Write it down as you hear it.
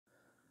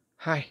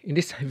Hi, in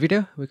this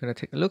video, we're going to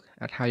take a look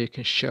at how you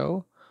can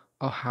show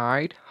or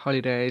hide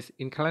holidays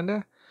in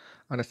calendar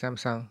on the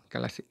Samsung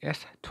Galaxy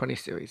S20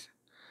 series.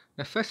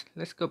 Now first,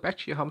 let's go back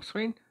to your home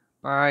screen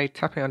by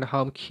tapping on the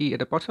home key at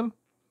the bottom.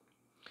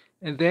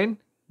 And then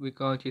we're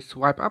going to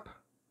swipe up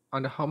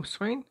on the home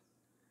screen.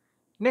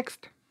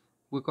 Next,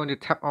 we're going to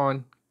tap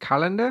on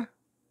calendar.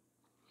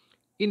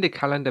 In the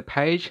calendar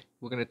page,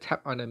 we're going to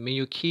tap on the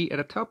menu key at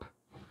the top.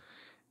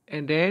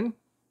 And then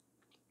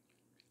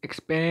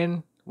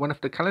expand one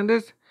of the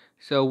calendars.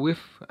 So with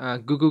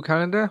Google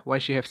Calendar,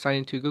 once you have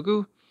signed into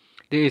Google,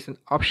 there is an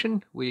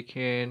option where you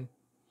can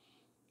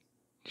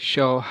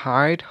show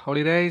hide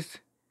holidays.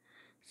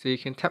 So you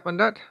can tap on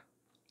that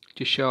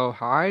to show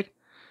hide.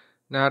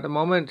 Now at the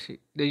moment,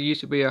 there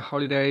used to be a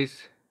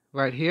holidays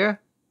right here.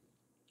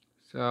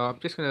 So I'm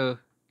just going to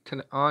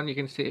turn it on. You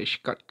can see it's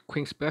got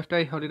Queen's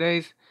birthday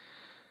holidays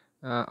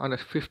on the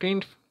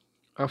 15th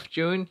of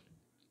June.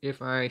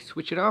 If I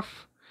switch it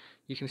off,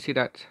 you can see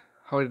that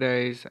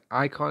holidays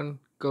icon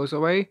goes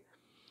away.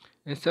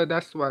 And so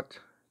that's what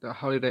the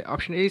holiday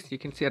option is. You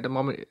can see at the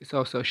moment it's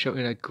also shown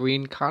in a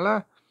green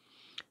color,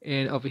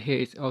 and over here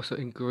it's also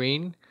in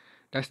green.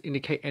 That's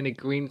indicate any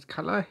green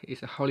color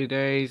is a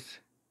holidays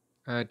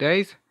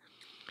days,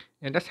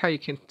 and that's how you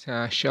can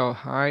show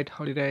hide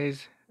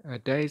holidays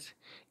days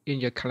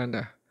in your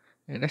calendar.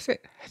 And that's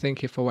it.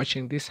 Thank you for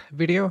watching this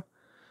video.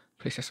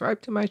 Please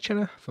subscribe to my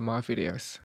channel for more videos.